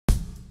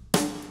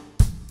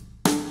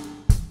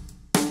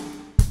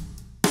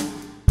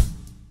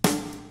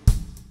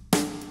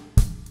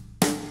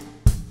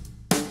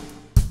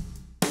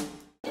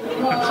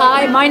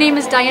my name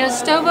is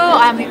Stobo.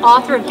 I'm the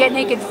author of Get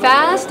Naked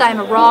Fast. I'm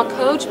a raw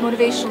coach,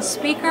 motivational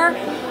speaker.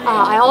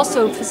 I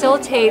also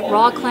facilitate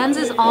raw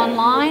cleanses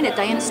online at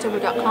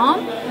dianastobo.com,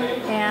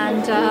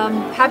 and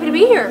happy to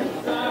be here.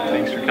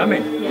 Thanks for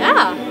coming.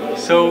 Yeah.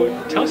 So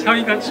tell us how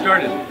you got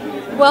started.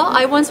 Well,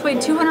 I once weighed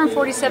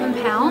 247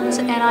 pounds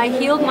and I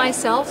healed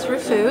myself through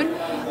food.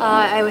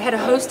 I had a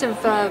host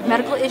of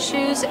medical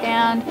issues,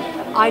 and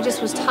I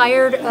just was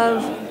tired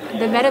of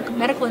the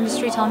medical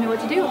industry telling me what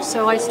to do.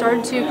 So I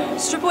started to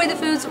strip away the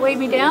foods that weighed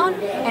me down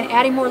and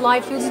adding more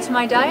live foods into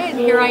my diet, and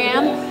here I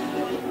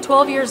am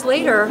 12 years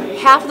later,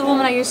 half the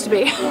woman I used to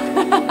be. Wow.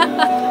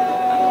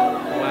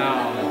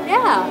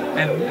 Yeah.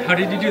 And how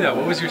did you do that?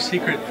 What was your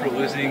secret for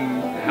losing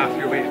half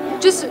your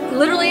weight? Just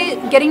literally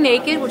getting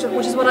naked, which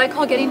is what I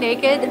call getting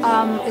naked.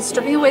 Is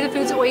stripping away the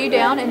foods that weigh you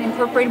down and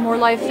incorporating more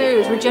live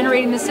foods,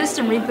 regenerating the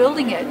system,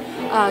 rebuilding it,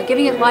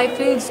 giving it live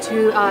foods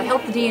to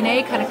help the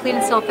DNA kind of clean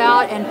itself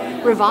out and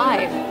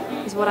revive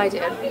is what I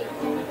did.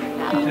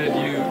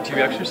 Yeah. Do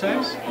you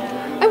exercise?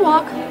 I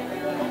walk.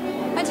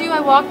 I do. I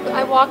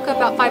walk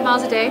about 5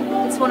 miles a day.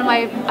 It's one of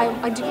my,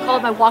 I do call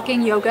it my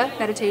walking yoga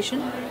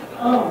meditation.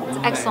 It's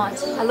excellent.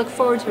 I look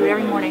forward to it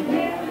every morning.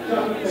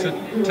 So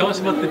tell us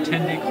about the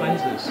 10-day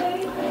cleanses.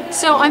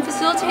 So I'm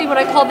facilitating what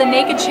I call the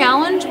Naked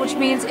Challenge, which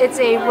means it's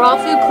a raw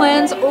food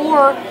cleanse,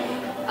 or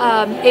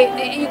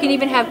you can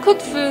even have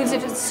cooked foods,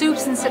 if it's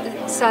soups and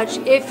such,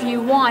 if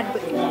you want.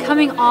 But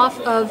coming off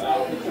of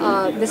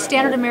the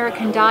standard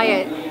American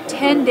diet,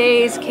 10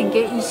 days can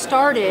get you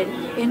started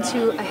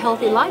into a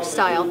healthy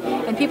lifestyle,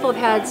 and people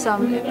have had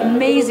some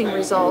amazing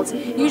results.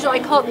 Usually,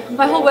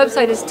 my whole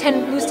website is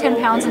lose 10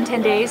 pounds in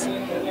 10 days,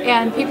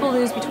 and people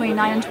lose between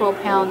 9 and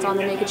 12 pounds on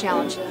the Naked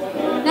Challenge.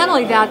 Not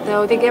only that,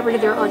 though, they get rid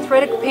of their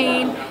arthritic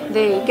pain,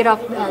 they get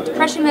off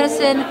depression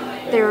medicine,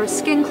 their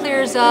skin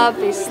clears up,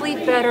 they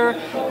sleep better,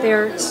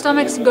 their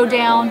stomachs go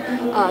down,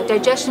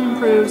 digestion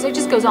improves. It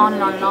just goes on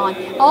and on and on,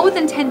 all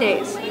within 10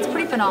 days. It's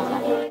pretty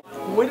phenomenal.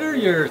 What are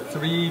your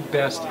 3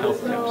 best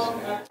health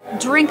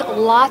tips? Drink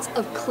lots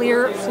of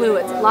clear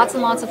fluids, lots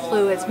and lots of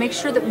fluids. Make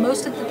sure that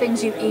most of the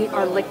things you eat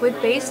are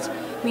liquid-based,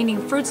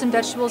 meaning fruits and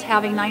vegetables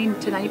having 90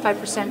 to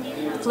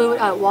 95%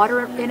 fluid,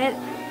 water in it.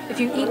 If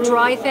you eat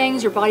dry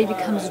things, your body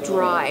becomes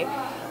dry.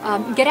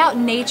 Get out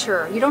in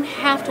nature. You don't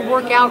have to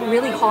work out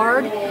really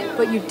hard,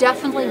 but you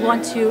definitely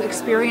want to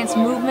experience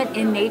movement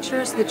in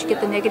nature so that you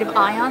get the negative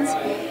ions.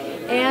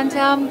 And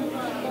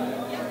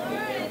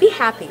be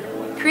happy.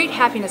 Create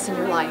happiness in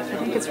your life. I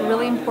think it's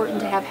really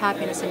important to have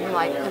happiness in your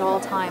life at all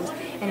times.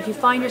 And if you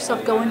find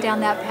yourself going down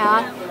that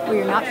path where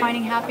you're not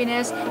finding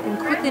happiness, then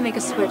quickly make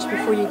a switch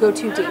before you go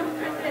too deep.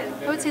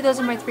 I would say those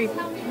are my 3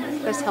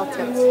 best health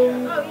tips.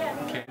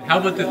 Okay. How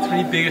about the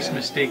 3 biggest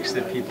mistakes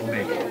that people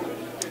make?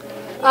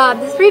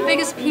 The 3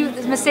 biggest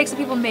mistakes that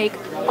people make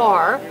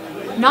are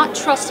not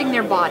trusting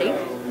their body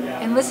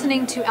and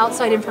listening to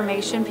outside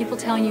information, people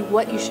telling you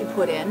what you should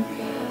put in.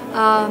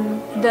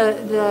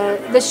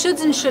 The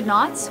shoulds and should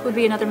nots would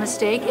be another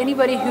mistake.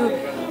 Anybody who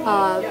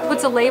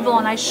puts a label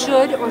on I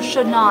should or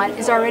should not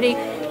is already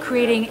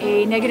creating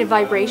a negative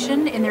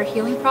vibration in their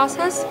healing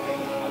process.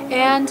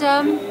 And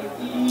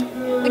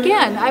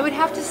again, I would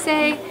have to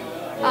say,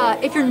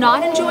 if you're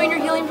not enjoying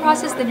your healing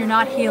process, then you're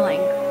not healing.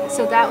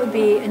 So that would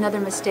be another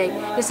mistake.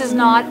 This is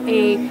not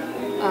a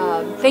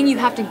thing you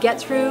have to get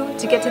through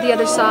to get to the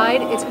other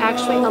side. It's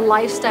actually a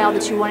lifestyle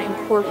that you want to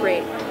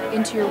incorporate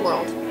into your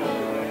world.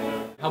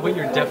 How about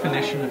your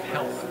definition of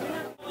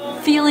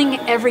health? Feeling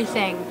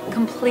everything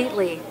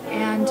completely,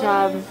 and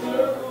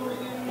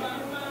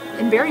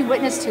bearing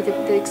witness to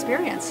the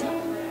experience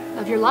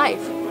of your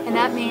life. And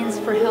that means,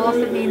 for health,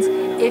 it means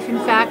if in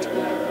fact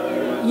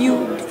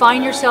you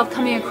find yourself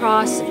coming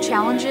across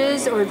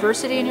challenges or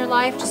adversity in your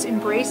life, just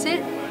embrace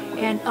it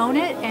and own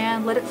it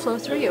and let it flow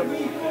through you.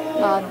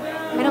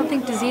 I don't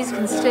think disease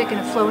can stick in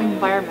a flowing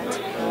environment.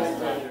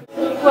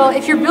 Well,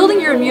 if you're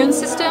building your immune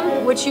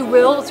system, which you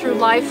will through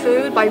live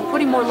food, by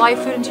putting more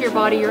live food into your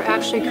body, you're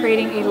actually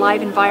creating a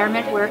live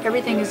environment where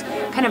everything is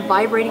kind of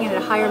vibrating at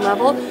a higher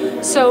level.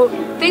 So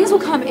things will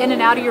come in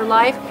and out of your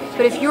life,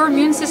 but if your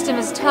immune system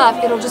is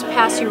tough, it'll just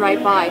pass you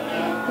right by.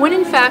 When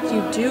in fact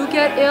you do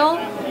get ill,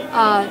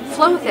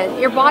 flow with it.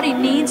 Your body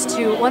needs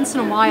to, once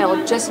in a while,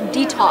 just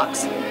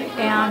detox.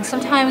 And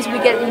sometimes we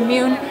get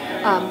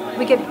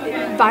we get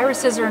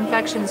viruses or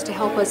infections to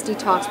help us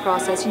detox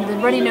process. You know, the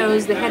runny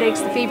nose, the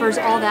headaches, the fevers,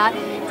 all that.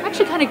 It's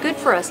actually kind of good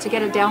for us to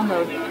get a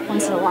download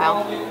once in a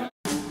while.